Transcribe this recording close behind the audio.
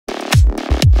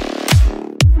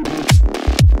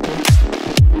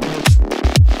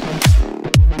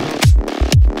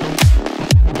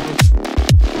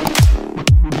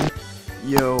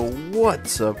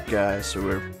What's up, guys? So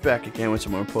we're back again with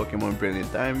some more Pokemon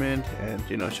Brilliant Diamond and,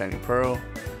 you know, Shining Pearl,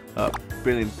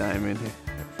 Brilliant Diamond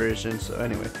version. So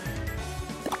anyway,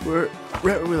 we're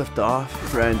right where we left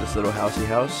off. We're in this little housey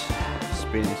house,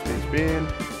 spin.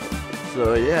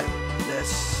 So yeah, let's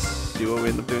see what we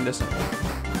end up doing this time.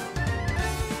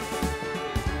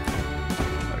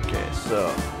 Okay,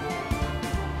 so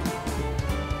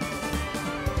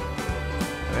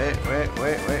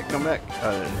wait, come back.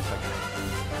 Oh, there it is. Okay.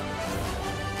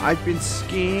 I've been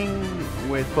skiing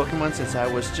with Pokemon since I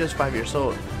was just 5 years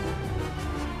old.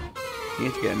 You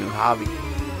need to get a new hobby.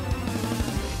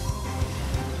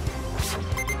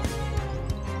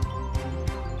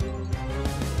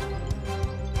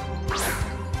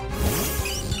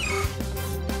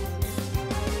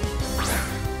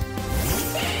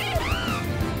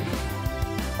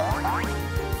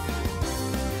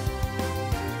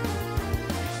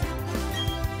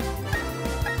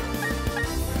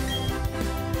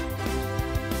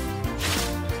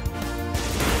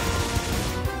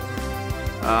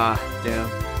 Ah, damn.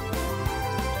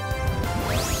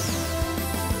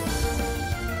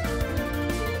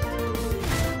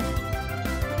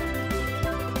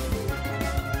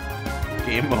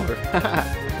 Game over.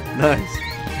 Nice.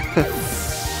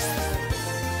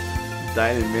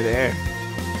 Died in midair.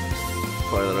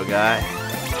 Poor little guy.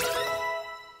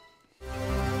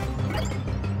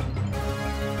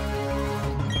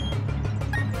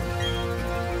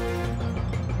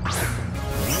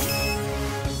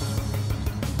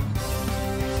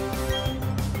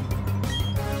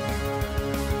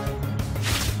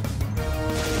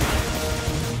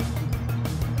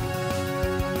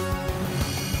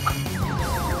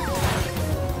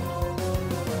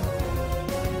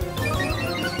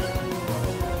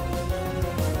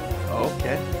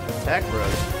 Okay, attack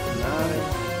bros. Nice.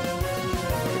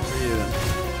 Good for you.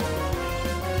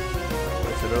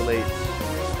 What's it late?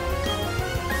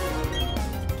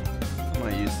 I'm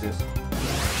gonna use this.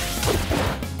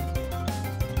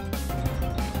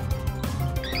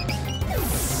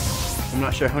 I'm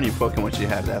not sure how many Pokemon you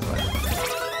have that way.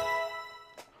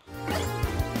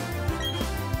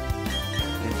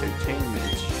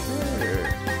 Entertainment, sure.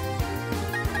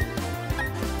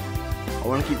 I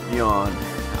wanna keep Beyond.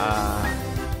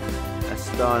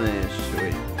 Astonish.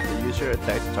 Wait. The user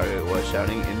attacks the target while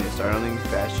shouting in a startling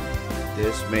fashion.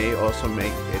 This may also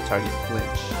make a target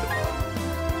flinch.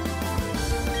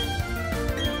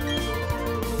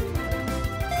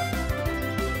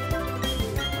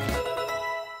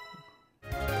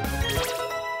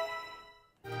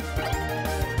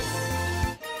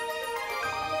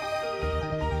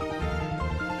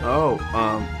 Oh,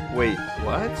 wait,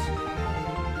 what?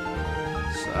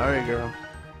 Sorry, girl.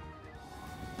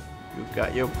 You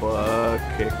got your butt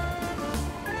kicked.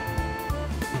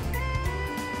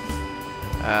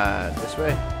 This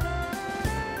way.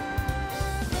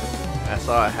 I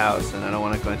saw a house and I don't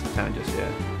want to go into town just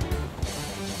yet.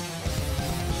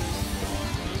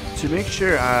 To make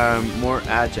sure I'm more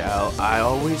agile, I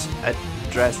always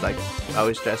dress light.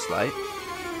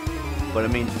 But I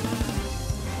mean,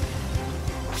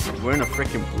 we're in a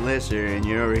freaking blizzard and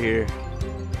you're over here.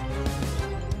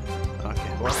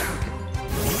 Okay, well, okay.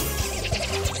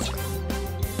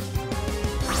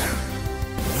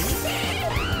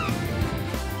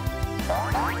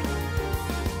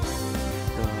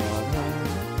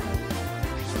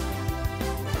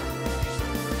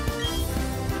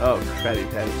 Oh, Krabby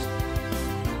Patties.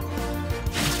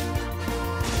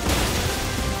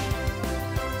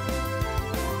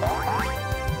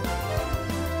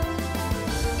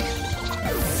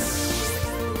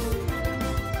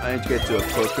 I need to get to a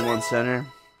Pokemon Center.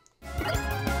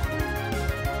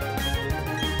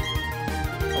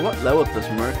 What level does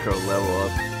Marill level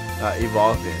up?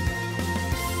 Evolve in?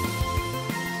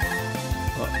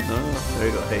 Oh, no, there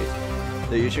you go, haze.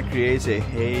 The user creates a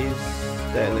haze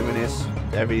that eliminates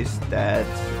every stat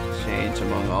change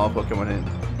among all Pokemon in.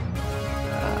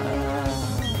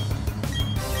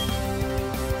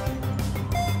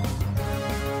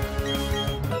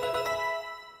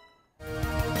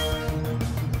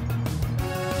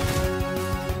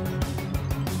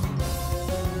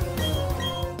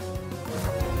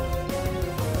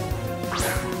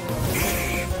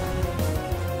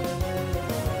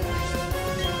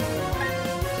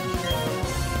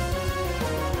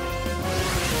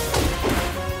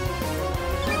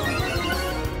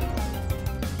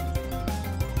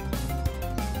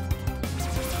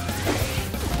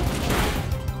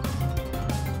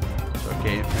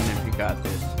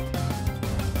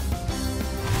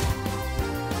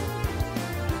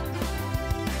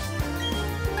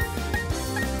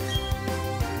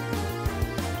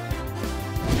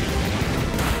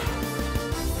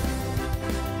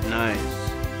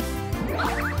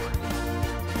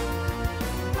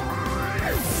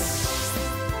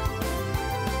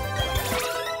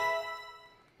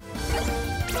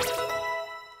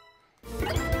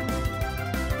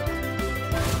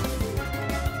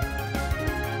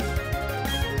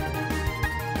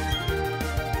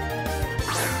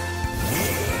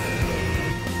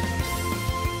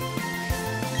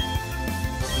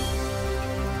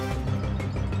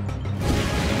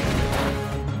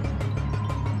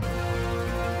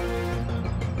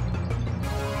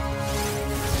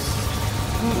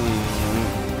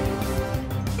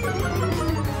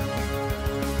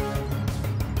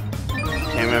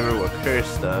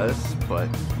 Pierce does, but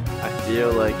I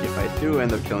feel like if I do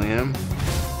end up killing him,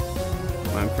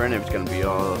 my Infernape is gonna be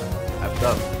all effed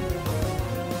up.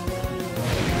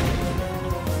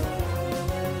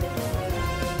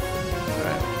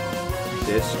 Alright.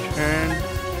 This turn,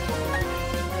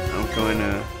 I'm going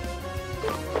to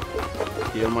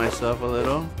heal myself a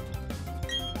little.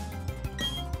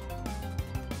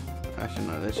 Actually,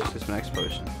 no, that's just his max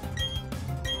potion.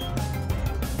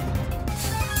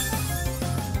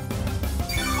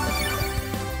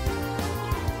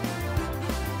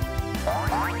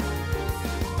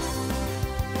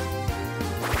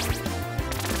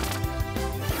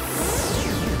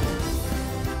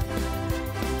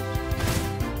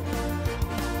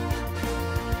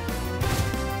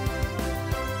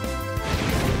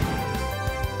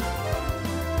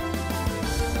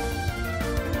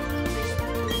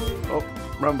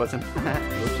 Wrong button.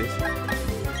 Oopsies.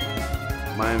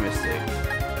 My mistake.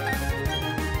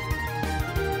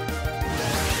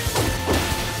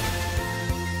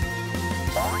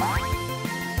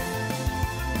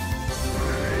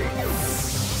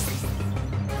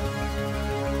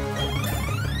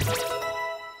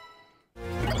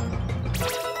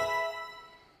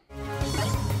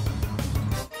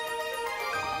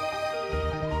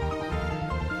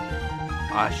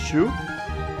 Shoot.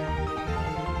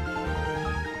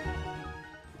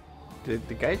 Did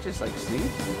the guy just like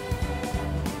sneeze?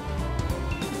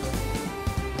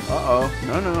 Uh-oh.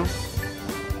 No.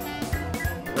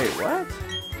 Wait, what?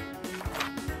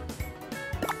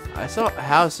 I saw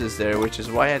houses there, which is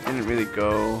why I didn't really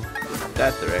go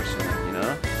that direction, you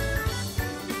know?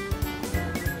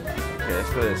 Okay,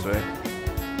 let's go this way.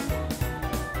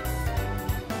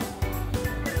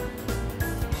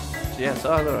 So yeah, I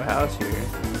saw a little house here.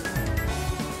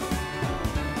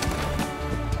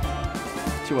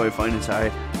 What we find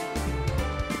inside.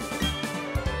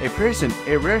 A person,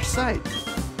 a rare sight.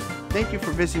 Thank you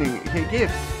for visiting. Hey,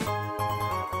 gift.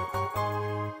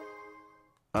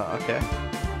 Okay.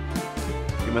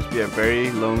 You must be a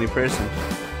very lonely person.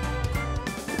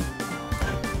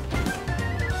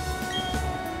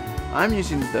 I'm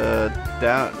using the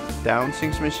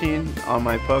downsings machine on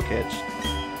my Poketch.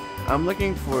 I'm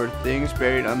looking for things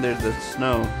buried under the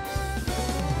snow.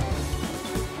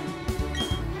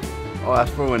 Oh,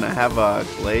 that's for when I have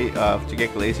to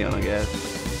get Glaceon, I guess.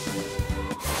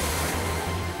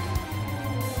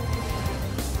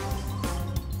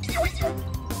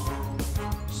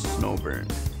 Snowburn.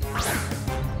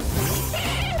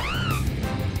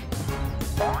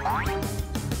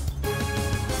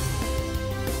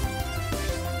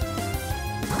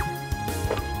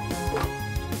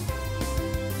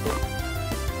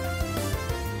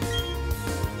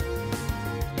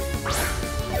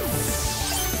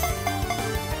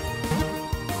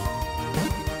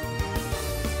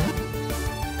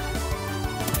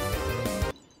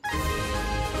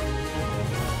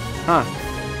 Huh.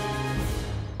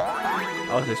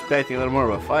 I was expecting a little more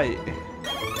of a fight.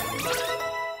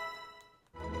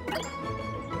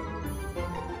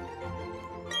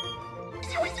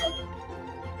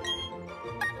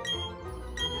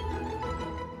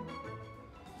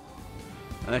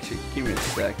 Actually, give me a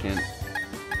second.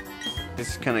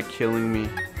 This is kind of killing me.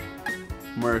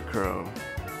 Murkrow.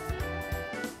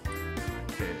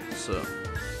 Okay, so.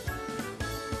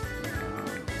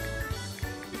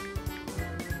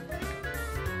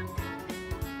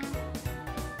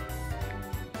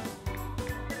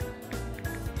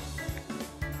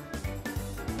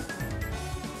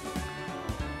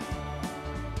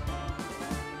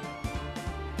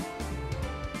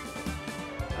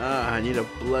 I need a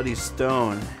bloody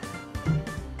stone.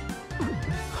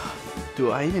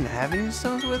 Do I even have any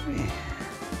stones with me?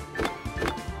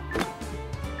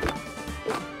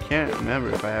 Can't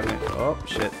remember if I have any. Oh,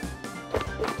 shit.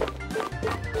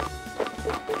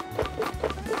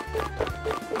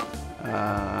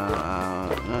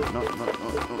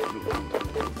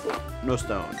 No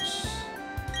stones.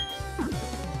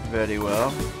 Very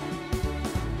well.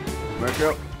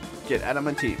 Murkrow, get out of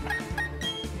my team.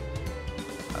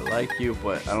 I like you,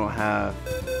 but I don't have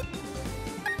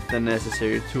the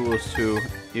necessary tools to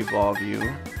evolve you.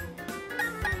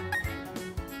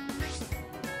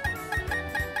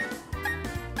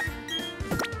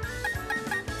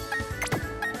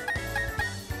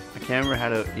 I can't remember how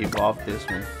to evolve this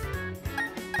one.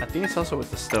 I think it's also with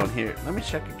the stone here. Let me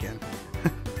check again.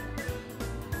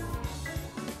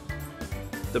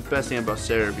 The best thing about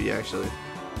Cerebi, actually.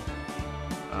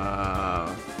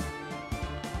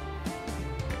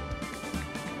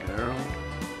 Marill.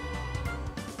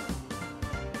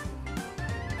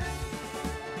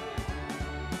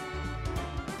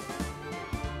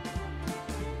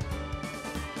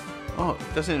 Oh,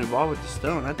 it doesn't evolve with the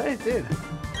stone. I thought it did.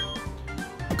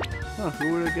 Huh,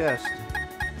 who would have guessed?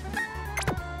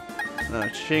 No,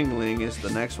 Chingling is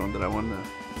the next one that I want to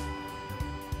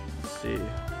see.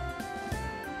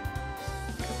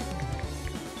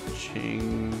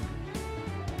 Ching.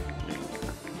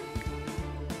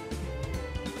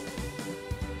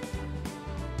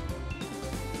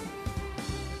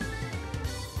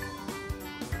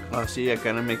 Oh, see, I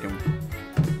gotta make him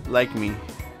like me.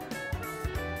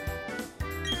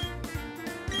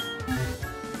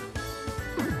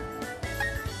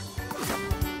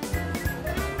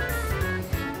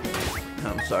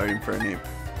 I'm sorry, Infernape.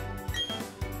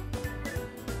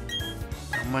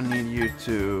 I'm gonna need you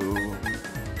to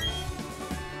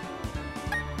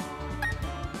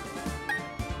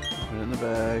put it in the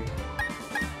bag.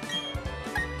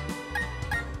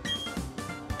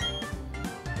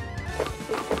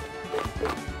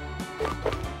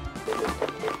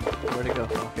 Where'd it go?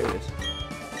 Oh, here it is.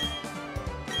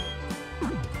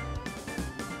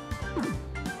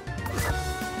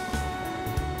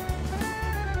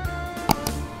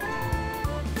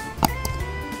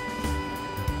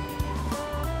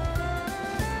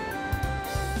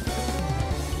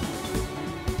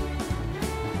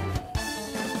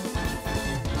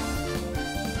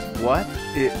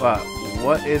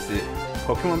 What is it?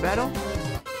 Pokemon battle?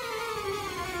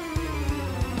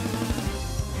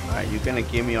 Alright, you're gonna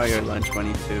give me all your lunch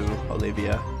money too,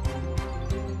 Olivia.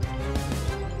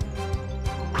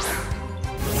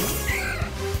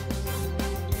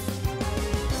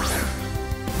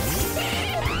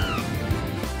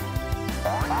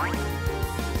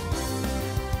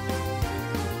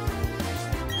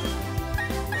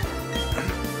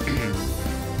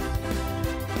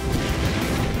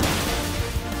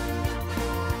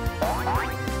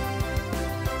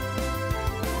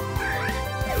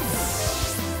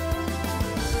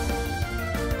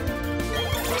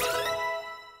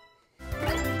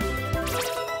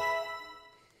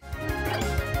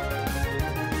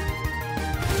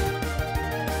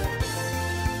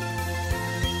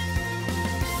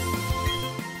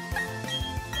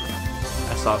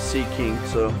 Saw Sea King,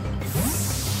 so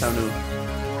time to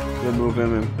remove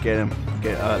him and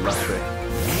get Lustre.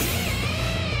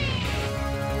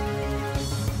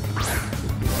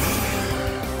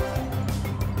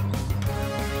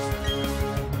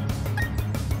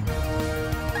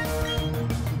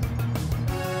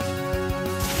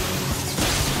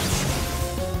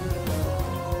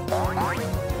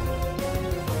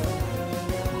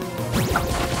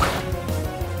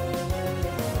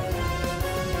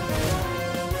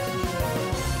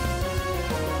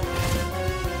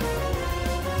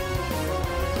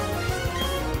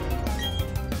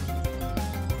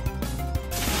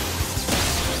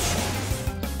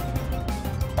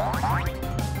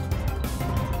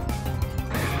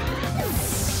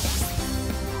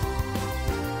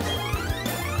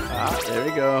 There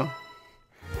we go.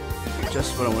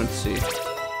 Just what I want to see.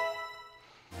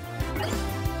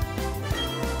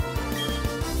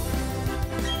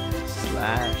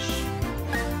 Slash.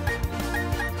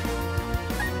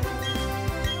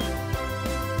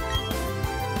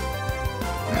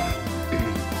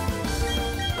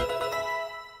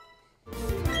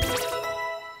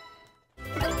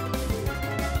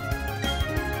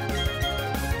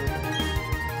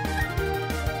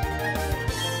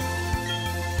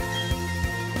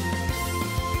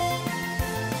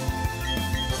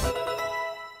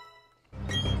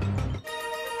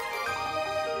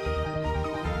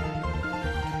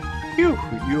 Phew,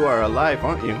 you are alive,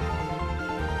 aren't you?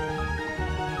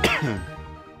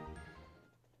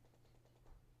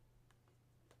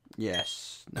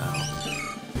 Yes, no.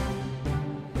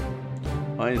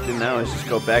 All I need to do now is just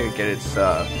go back and get its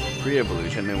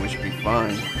pre-evolution and we should be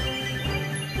fine.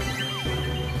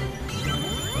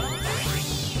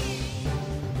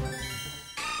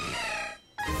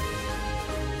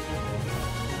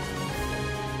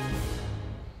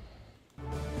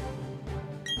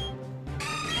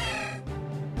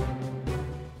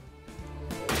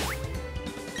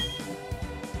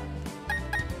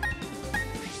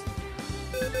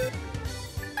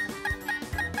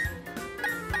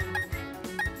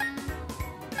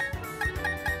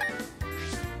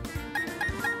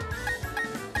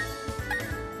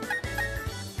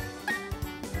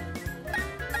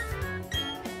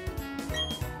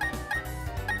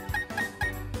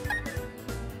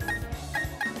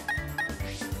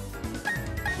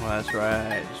 Well, that's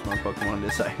right. Just more Pokemon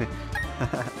this side.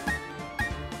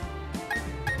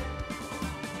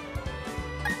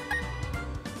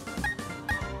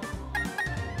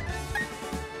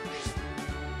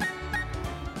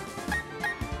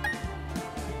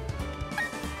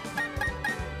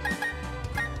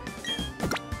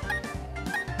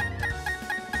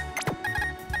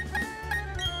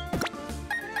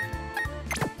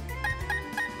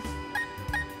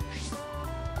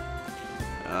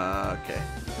 Okay.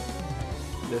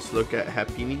 Let's look at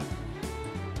Happini.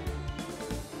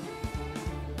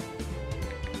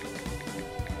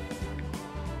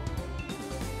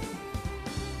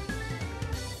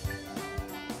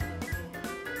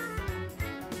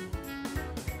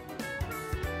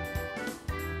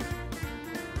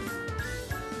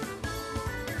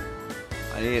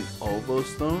 I need an oval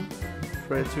stone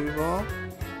for it to evolve.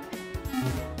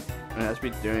 It has to be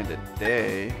during the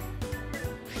day.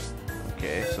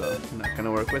 Okay, so I'm not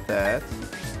gonna work with that.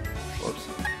 Whoops.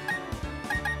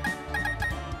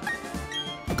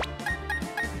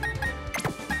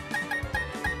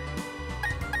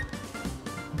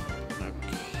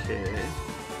 Okay.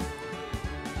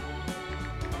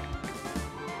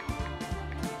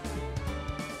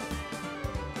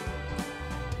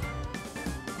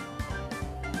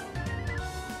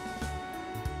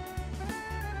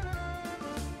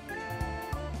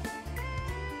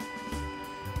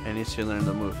 I need to learn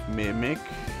the move Mimic,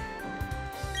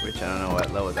 which I don't know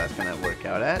what level that's gonna work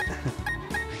out at.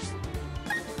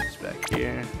 It's back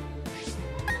here.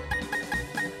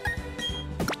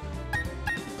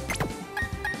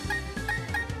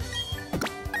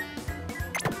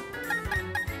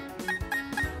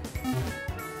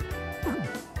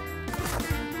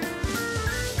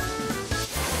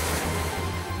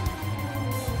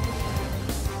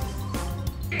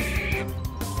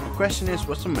 The question is,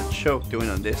 what's a Machoke doing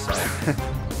on this side?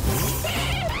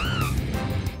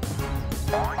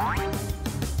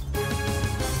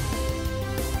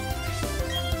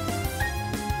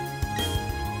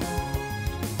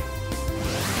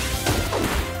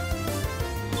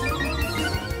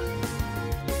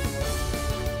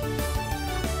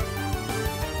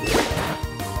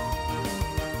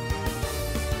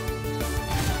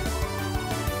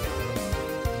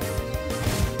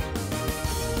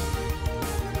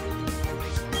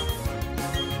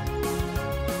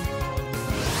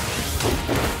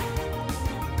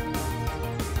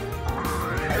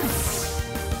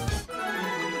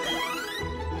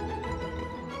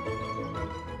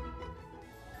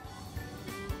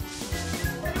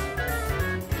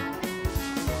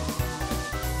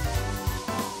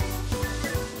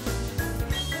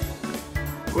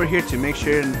 We're here to make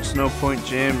sure Snowpoint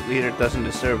Gym leader doesn't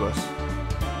disturb us.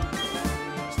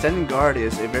 Standing guard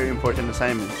is a very important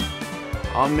assignment.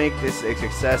 I'll make this a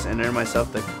success and earn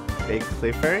myself the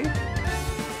Cliff Fairy.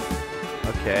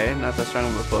 Okay, not that strong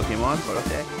of a Pokemon, but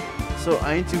okay. So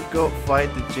I need to go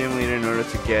fight the gym leader in order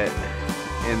to get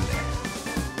in there.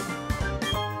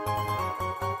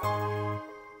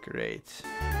 Great,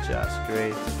 just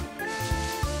great.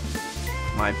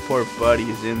 My poor buddy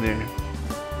is in there,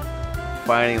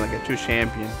 fighting like a true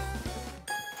champion,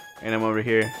 and I'm over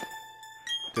here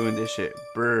doing this shit.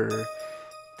 Brr.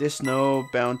 This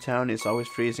snowbound town is always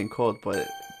freezing cold, but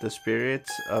the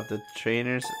spirits of the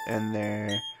trainers and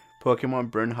their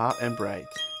Pokemon burn hot and bright,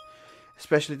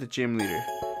 especially the gym leader.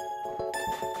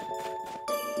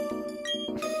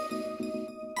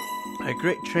 A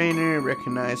great trainer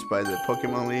recognized by the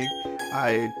Pokemon League.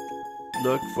 I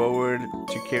look forward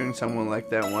to carrying someone like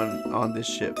that one on this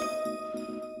ship.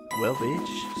 Well, bitch,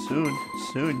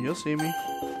 soon you'll see me.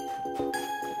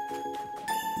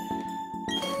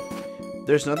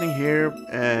 There's nothing here,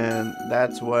 and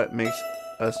that's what makes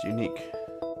us unique.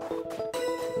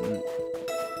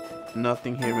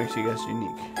 Nothing here makes you guys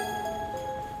unique.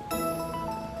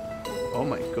 Oh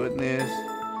my goodness.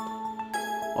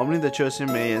 Only the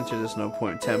chosen may enter the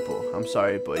Snowpoint Temple. I'm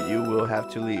sorry, but you will have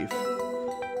to leave.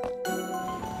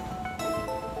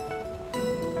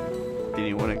 Did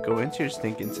you want to go into your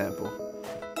stinking temple?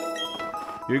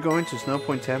 You're going to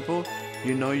Snowpoint Temple?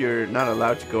 You know you're not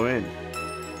allowed to go in.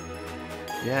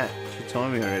 Yeah, she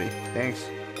told me already. Thanks.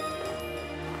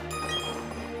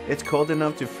 It's cold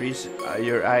enough to freeze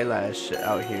your eyelash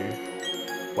out here.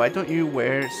 Why don't you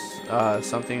wear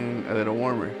something a little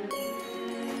warmer?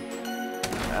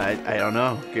 I don't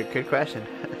know. Good question.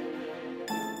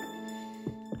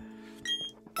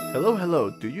 Hello.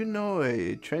 Do you know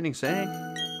a training saying?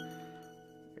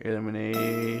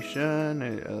 Elimination,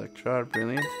 Electrode,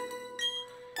 Brilliant.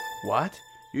 What?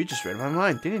 You just read my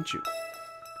mind, didn't you?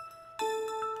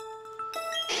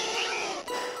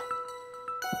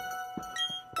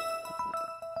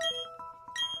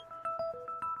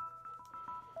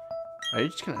 Are you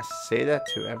just gonna say that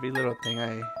to every little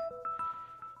thing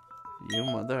You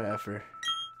mother effer.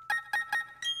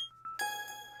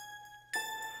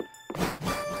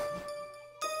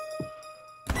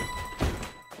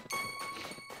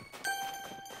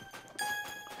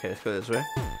 Okay, let's go this way.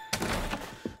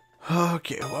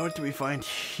 Okay, what do we find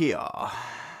here?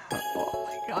 Oh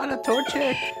my god, a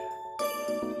Torchic!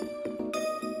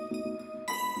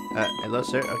 Hello,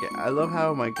 sir. Okay, I love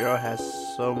how my girl has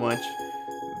so much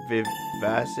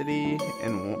vivacity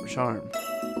and charm.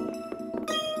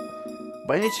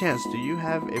 By any chance, do you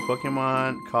have a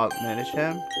Pokemon called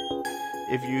Medicham?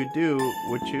 If you do,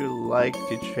 would you like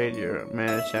to trade your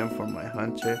Medicham for my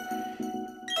hunter?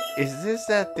 Is this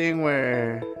that thing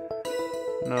where...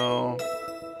 No...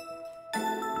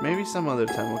 Maybe some other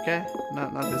time, okay?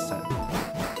 Not this time.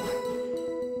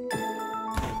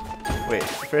 Wait,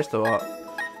 first of all...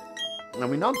 I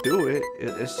mean, I'll do it.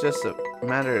 It's just a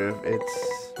matter of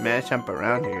it's Medicham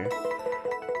around here.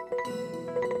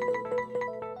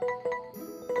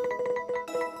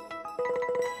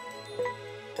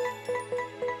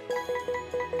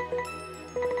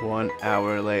 One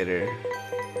hour later,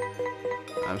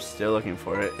 I'm still looking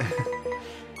for it.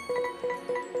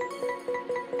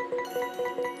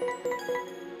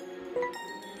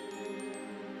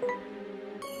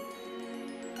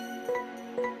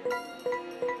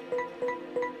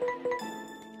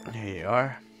 Here you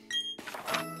are.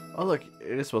 Oh look,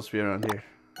 it is supposed to be around here.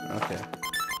 Okay.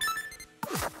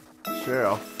 Sure,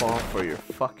 I'll fall for your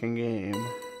fucking game.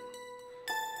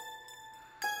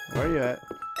 Where are you at?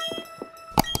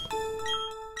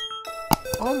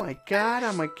 Oh my god,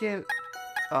 I'm gonna get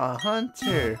a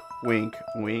hunter. Wink,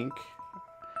 wink.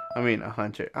 I mean, a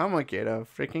hunter. I'm gonna get a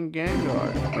freaking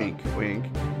Gengar. Wink, wink.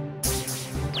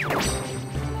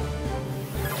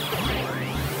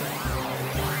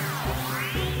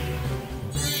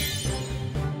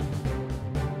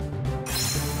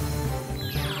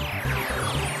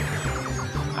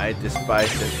 I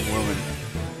despise this woman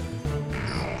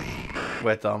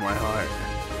with all my heart.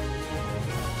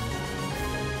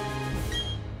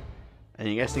 And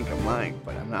you guys think I'm lying,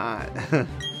 but I'm not.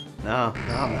 No,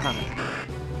 I'm not.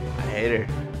 I hate her.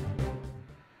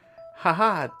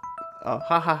 Haha. Oh,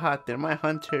 ha ha ha. Did my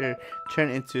hunter turn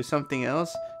into something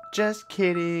else? Just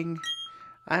kidding.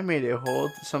 I made it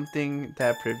hold something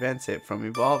that prevents it from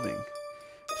evolving.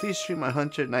 Please treat my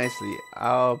hunter nicely.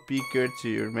 I'll be good to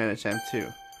your Medicham too.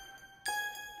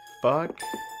 Fuck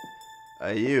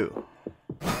you.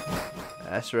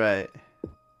 That's right.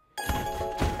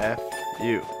 F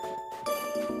you.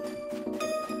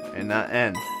 And not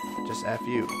N, just F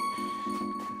you.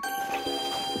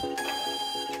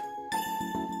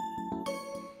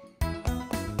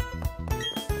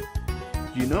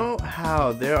 You know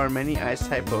how there are many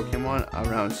ice-type Pokemon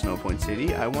around Snowpoint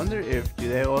City? I wonder if do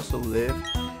they also live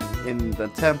in the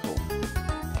temple?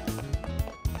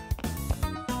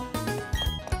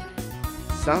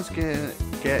 Sounds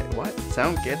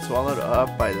get swallowed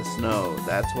up by the snow.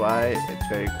 That's why it's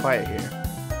very quiet here.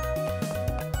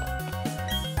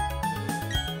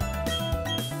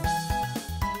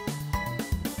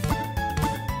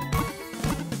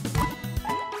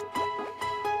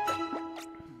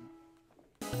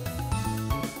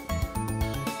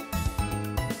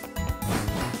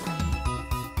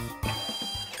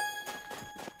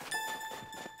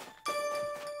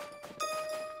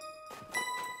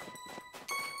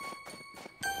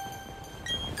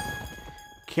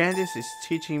 Candice is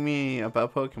teaching me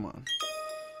about Pokemon.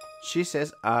 She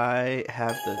says I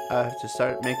have to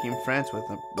start making friends with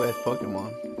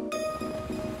Pokemon.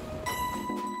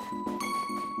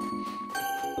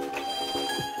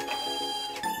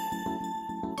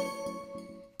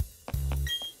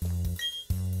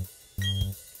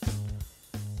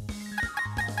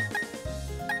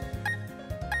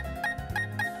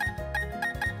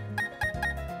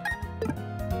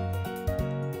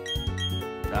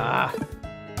 Ah.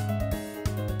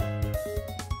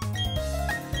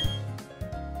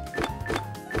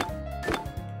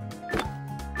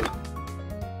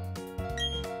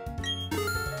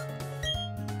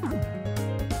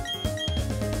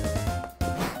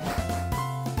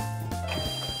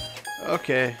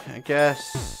 Okay, I guess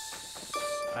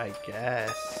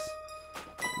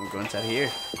we'll go inside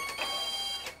here.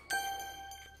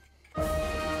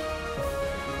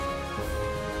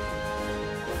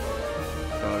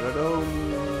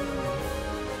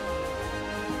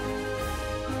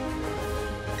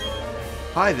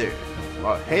 Hi there.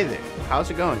 Well, hey there. How's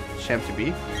it going, Champ to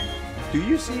be? Do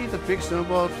you see the big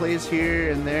snowball plays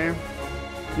here and there?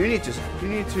 You need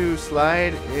to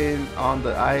slide in on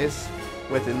the ice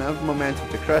with enough momentum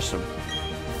to crush them.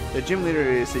 The gym leader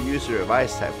is a user of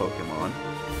ice-type Pokemon.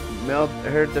 Melt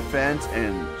her defense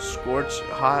and scorch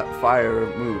hot fire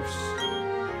moves.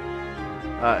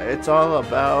 It's all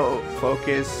about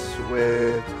focus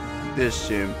with this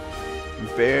gym.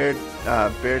 Bear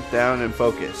down and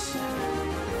focus.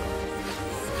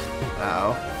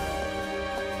 Ow.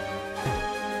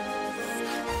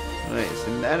 Wait,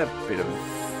 isn't that a bit of...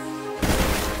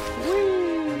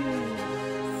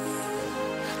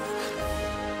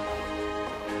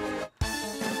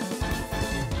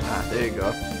 There you go.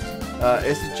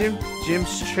 Is the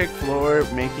gym's trick floor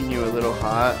making you a little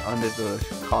hot under the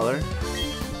collar?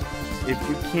 If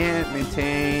you can't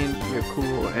maintain your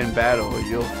cool in battle,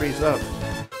 you'll freeze up.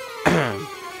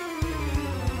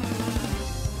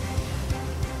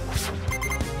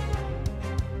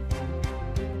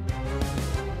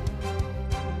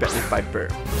 Belly Viper.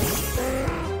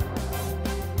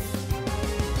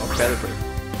 Oh, Pelipper.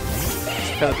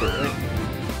 It's Pelipper, right?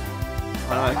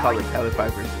 Why don't I call it Pelipper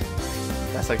Viper?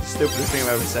 That's like the stupidest thing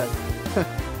I've ever said.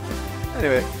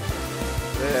 Anyway,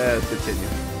 let's continue.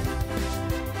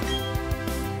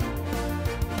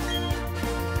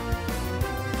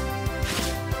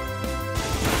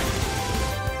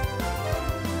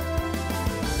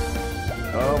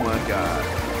 Oh my god.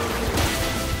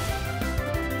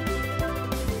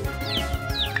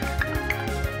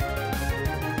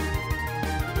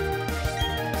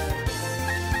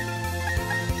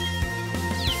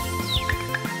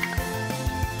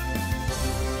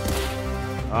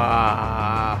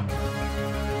 Ah.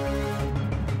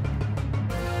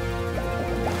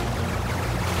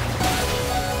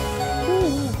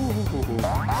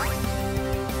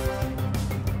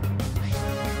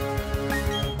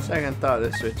 Second thought,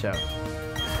 let's switch out.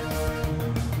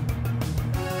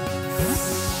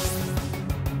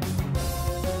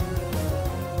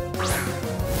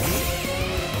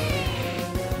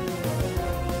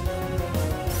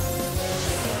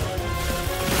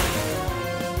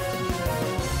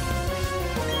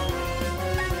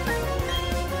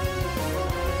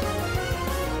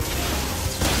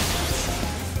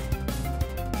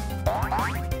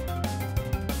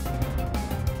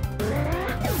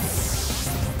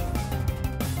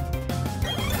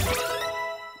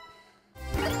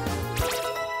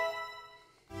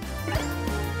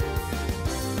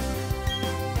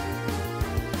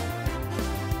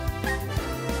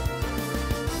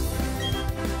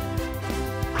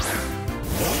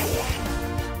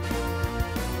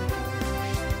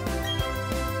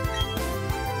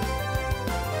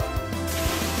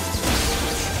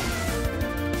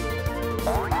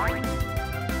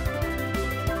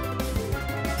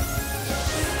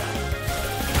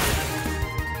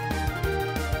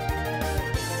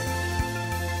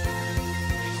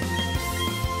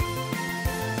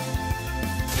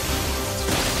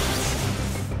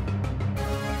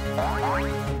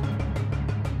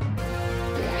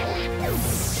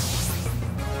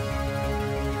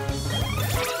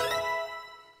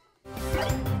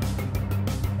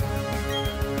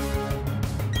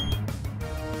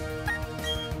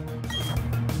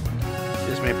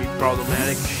 May be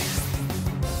problematic.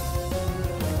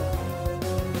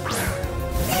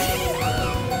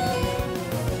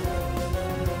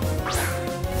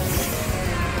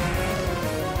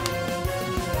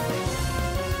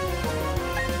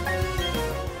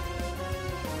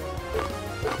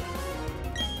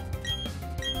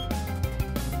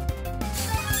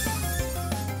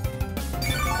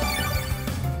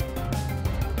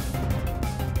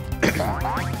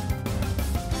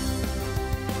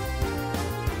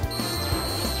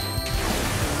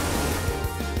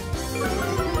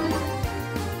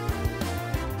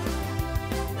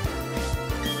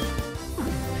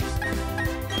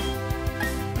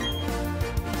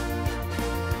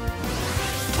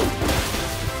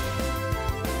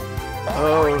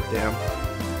 Oh, damn.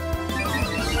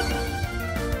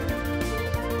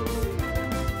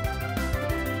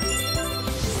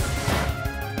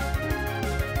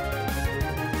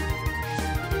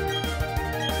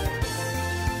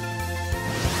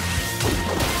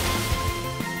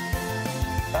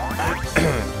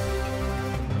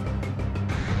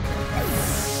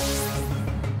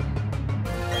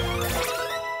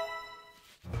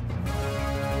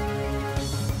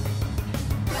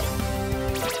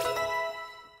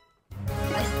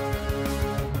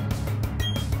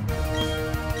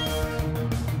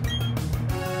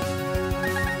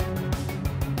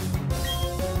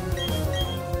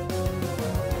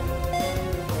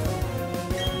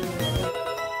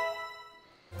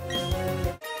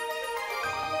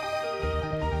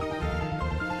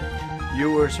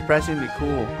 You were surprisingly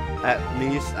cool. At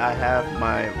least I have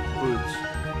my boots.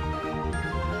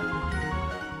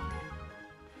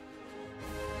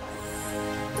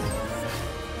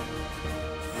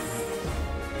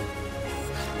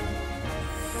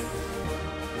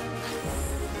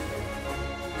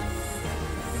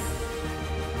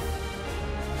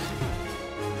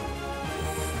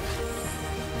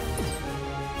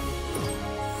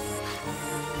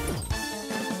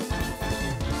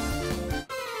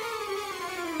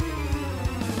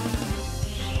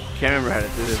 Can't remember how to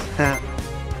do this.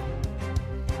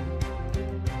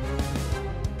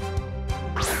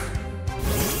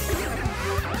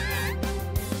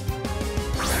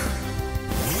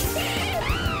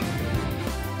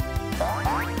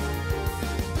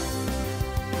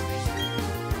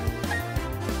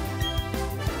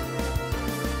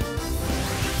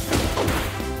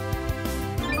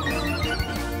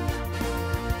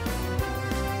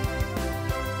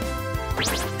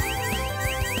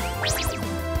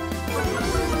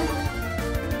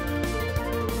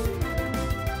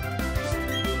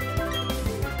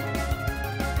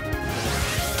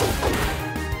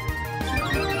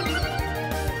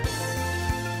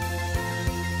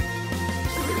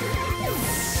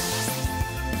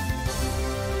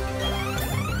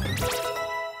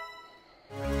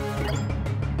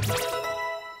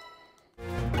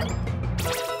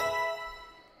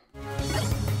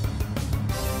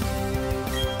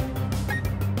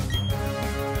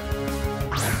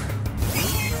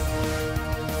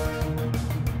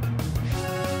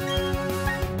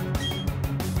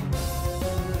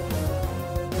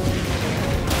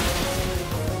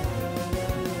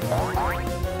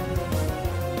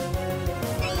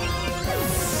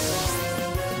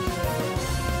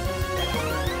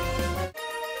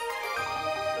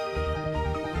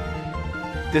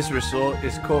 This result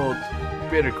is called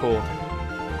bitter cold.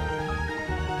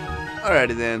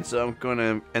 Alrighty then, so I'm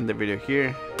gonna end the video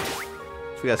here.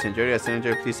 If you guys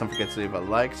enjoyed, please don't forget to leave a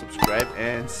like, subscribe,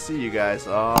 and see you guys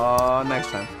all next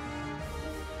time.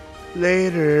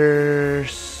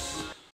 Laters.